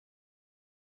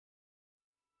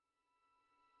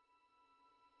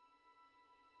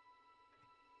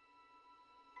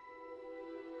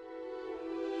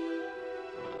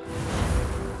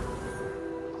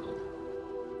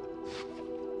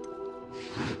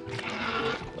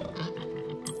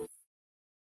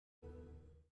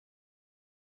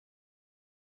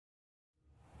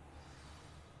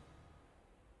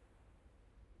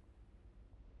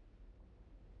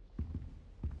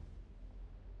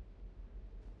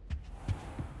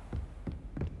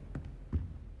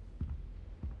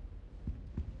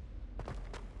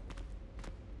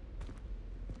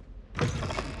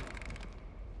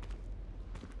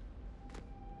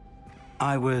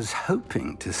I was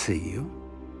hoping to see you.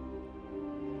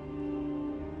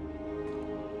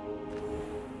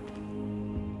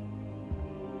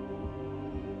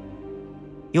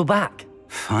 You're back.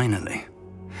 Finally.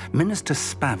 Minister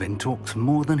Spavin talks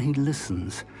more than he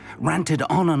listens. Ranted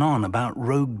on and on about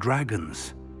rogue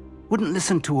dragons. Wouldn't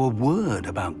listen to a word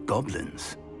about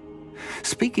goblins.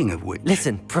 Speaking of which...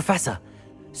 Listen, Professor.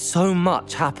 So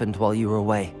much happened while you were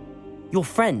away. Your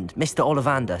friend, Mr.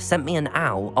 Ollivander, sent me an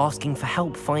owl asking for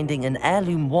help finding an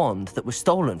heirloom wand that was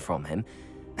stolen from him.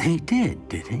 He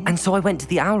did he? And so I went to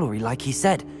the owlery like he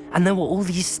said, and there were all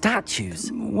these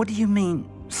statues. What do you mean,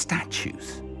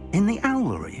 statues? In the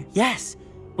owlery? Yes,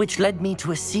 which led me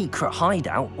to a secret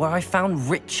hideout where I found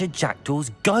Richard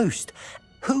Jackdaw's ghost.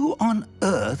 Who on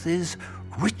earth is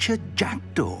Richard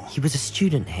Jackdaw? He was a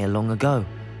student here long ago.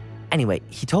 Anyway,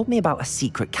 he told me about a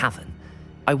secret cavern.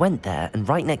 I went there, and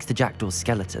right next to Jackdaw's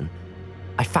skeleton,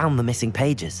 I found the missing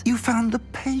pages. You found the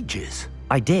pages?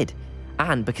 I did.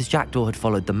 And because Jackdaw had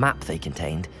followed the map they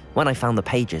contained, when I found the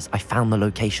pages, I found the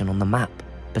location on the map.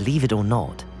 Believe it or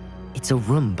not, it's a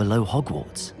room below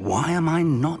Hogwarts. Why am I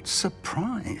not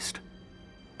surprised?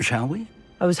 Shall we?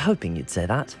 I was hoping you'd say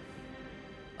that.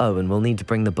 Oh, and we'll need to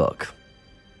bring the book.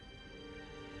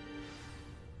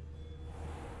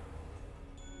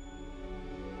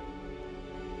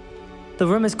 The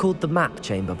room is called the Map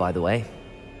Chamber, by the way.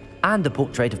 And a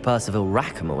portrait of Percival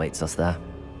Rackham awaits us there.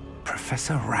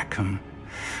 Professor Rackham.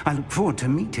 I look forward to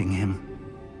meeting him.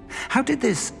 How did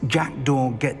this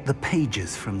Jackdaw get the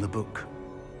pages from the book?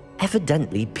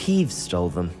 Evidently, Peeves stole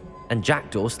them, and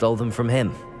Jackdaw stole them from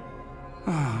him.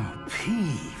 Oh,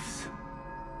 Peeves.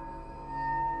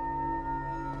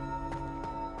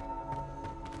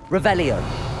 Revelio.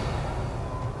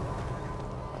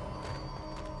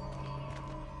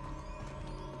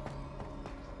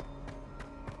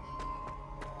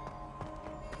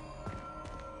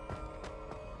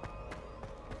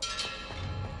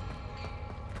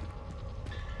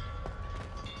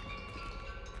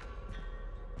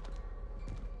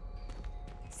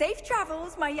 Safe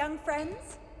travels, my young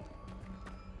friends.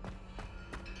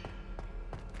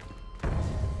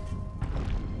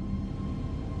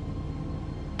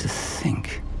 To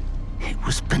think it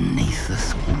was beneath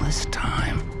us all this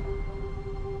time.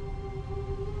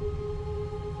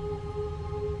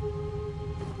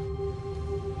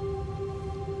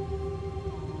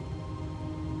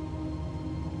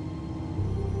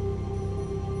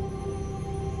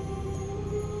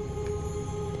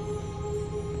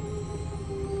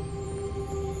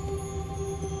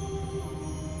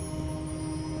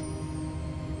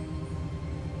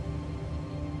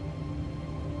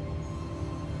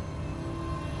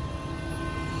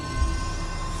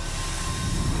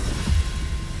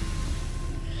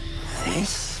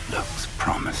 This looks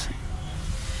promising.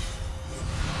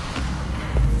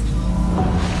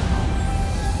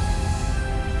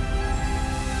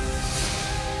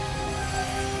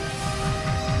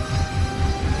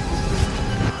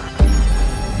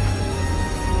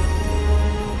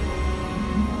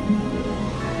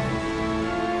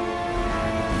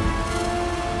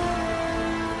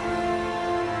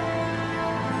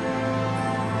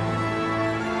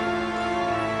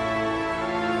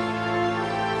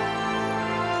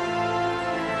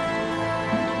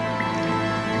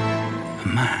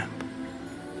 Map.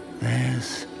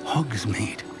 There's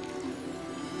Hogsmeade.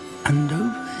 And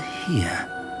over here,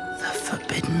 the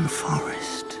Forbidden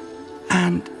Forest.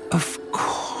 And, of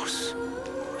course,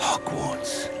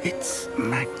 Hogwarts. It's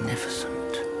magnificent.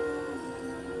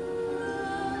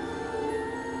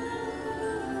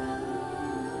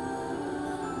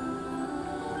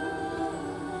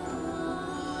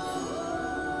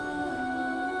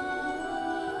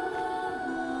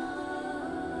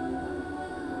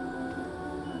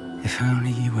 If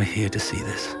only you were here to see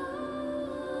this.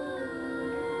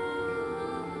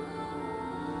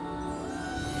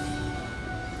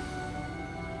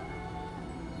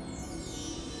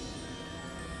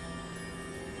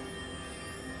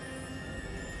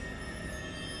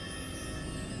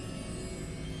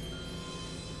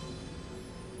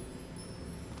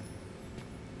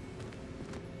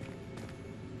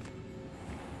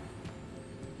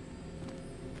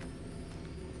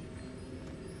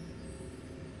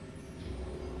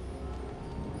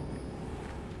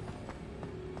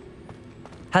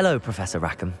 Hello, Professor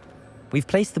Rackham. We've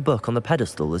placed the book on the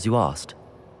pedestal as you asked.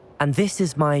 And this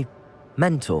is my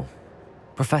mentor,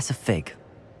 Professor Fig.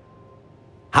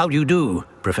 How do you do,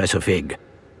 Professor Fig?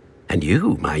 And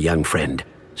you, my young friend,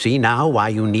 see now why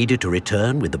you needed to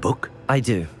return with the book? I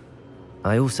do.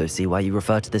 I also see why you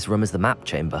refer to this room as the map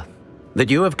chamber. That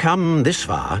you have come this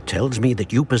far tells me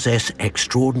that you possess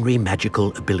extraordinary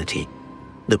magical ability,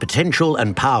 the potential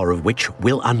and power of which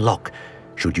will unlock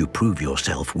should you prove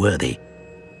yourself worthy.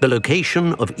 The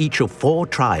location of each of 4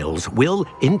 trials will,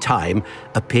 in time,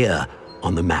 appear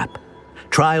on the map.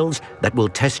 Trials that will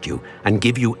test you and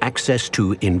give you access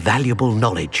to invaluable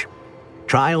knowledge.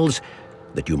 Trials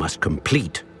that you must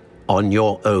complete on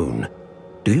your own.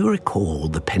 Do you recall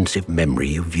the pensive memory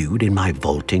you viewed in my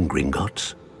vault in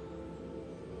Gringotts?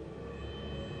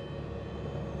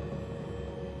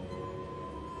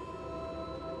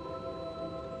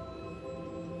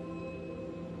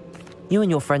 You and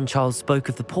your friend Charles spoke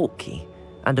of the port key,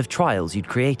 and of trials you'd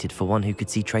created for one who could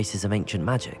see traces of ancient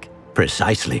magic.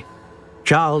 Precisely.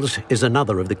 Charles is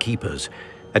another of the keepers,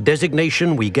 a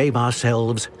designation we gave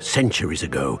ourselves centuries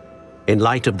ago, in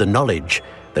light of the knowledge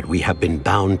that we have been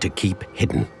bound to keep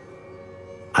hidden.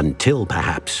 Until,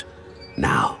 perhaps,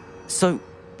 now. So,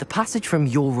 the passage from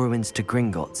your ruins to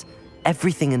Gringotts,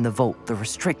 everything in the vault, the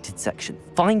restricted section,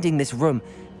 finding this room,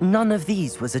 none of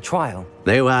these was a trial.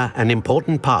 They were an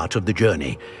important part of the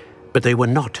journey, but they were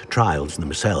not trials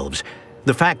themselves.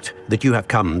 The fact that you have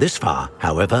come this far,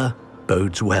 however,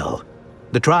 bodes well.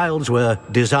 The trials were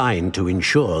designed to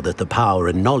ensure that the power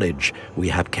and knowledge we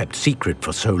have kept secret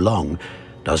for so long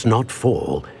does not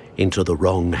fall into the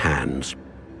wrong hands.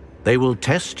 They will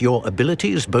test your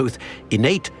abilities, both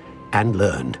innate and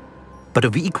learned. But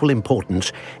of equal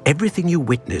importance, everything you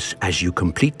witness as you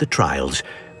complete the trials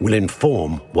will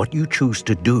inform what you choose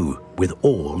to do with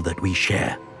all that we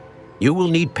share. You will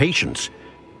need patience.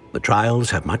 The trials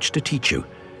have much to teach you.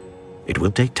 It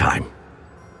will take time.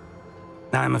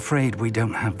 I'm afraid we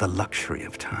don't have the luxury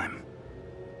of time.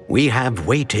 We have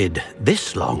waited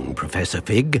this long, Professor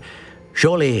Fig.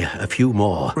 Surely a few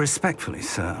more. Respectfully,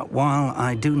 sir, while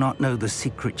I do not know the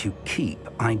secret you keep,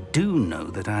 I do know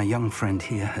that our young friend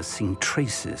here has seen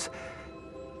traces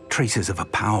of a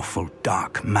powerful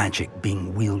dark magic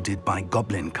being wielded by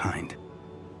goblin kind.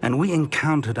 And we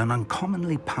encountered an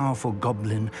uncommonly powerful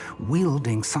goblin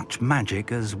wielding such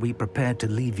magic as we prepared to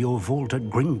leave your vault at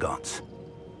Gringotts.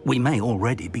 We may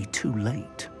already be too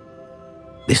late.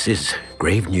 This is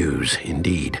grave news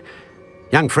indeed.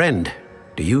 Young friend,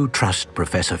 do you trust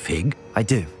Professor Fig? I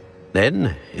do.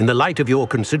 Then, in the light of your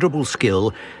considerable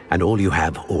skill and all you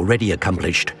have already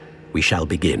accomplished, we shall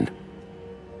begin.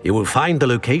 You will find the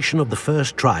location of the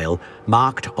first trial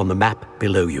marked on the map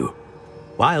below you.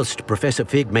 Whilst Professor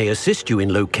Fig may assist you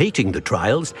in locating the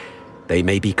trials, they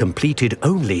may be completed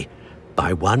only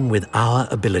by one with our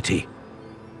ability.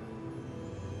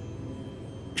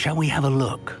 Shall we have a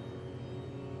look?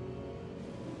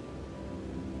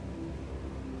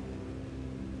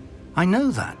 I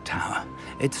know that tower.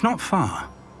 It's not far.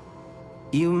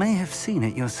 You may have seen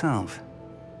it yourself.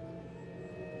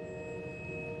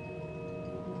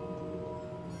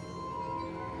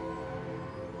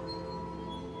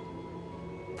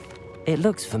 It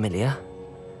looks familiar.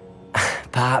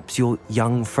 Perhaps your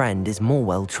young friend is more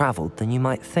well-traveled than you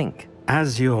might think.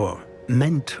 As your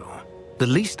mentor, the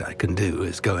least I can do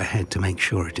is go ahead to make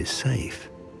sure it is safe.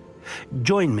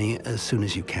 Join me as soon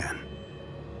as you can.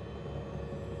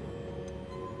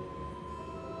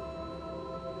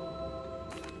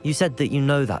 You said that you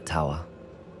know that tower.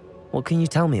 What can you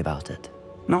tell me about it?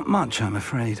 Not much, I'm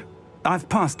afraid. I've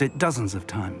passed it dozens of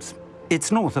times.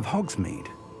 It's north of Hogsmeade.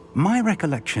 My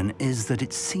recollection is that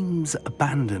it seems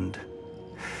abandoned.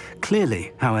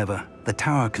 Clearly, however, the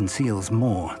tower conceals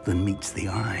more than meets the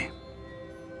eye.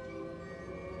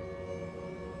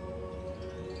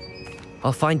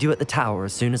 I'll find you at the tower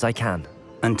as soon as I can.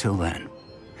 Until then,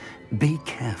 be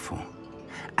careful,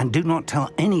 and do not tell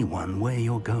anyone where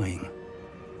you're going.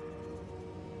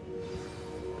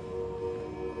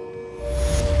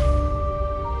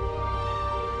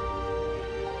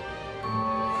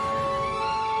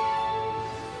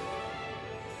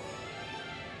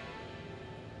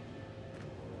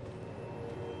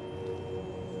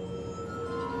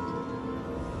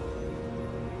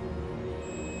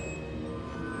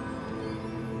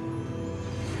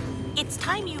 It's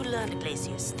time you learned,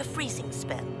 Glacius, the freezing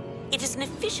spell. It is an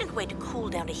efficient way to cool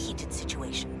down a heated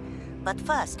situation. But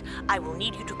first, I will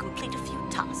need you to complete a few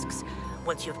tasks.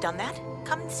 Once you have done that,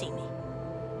 come and see me.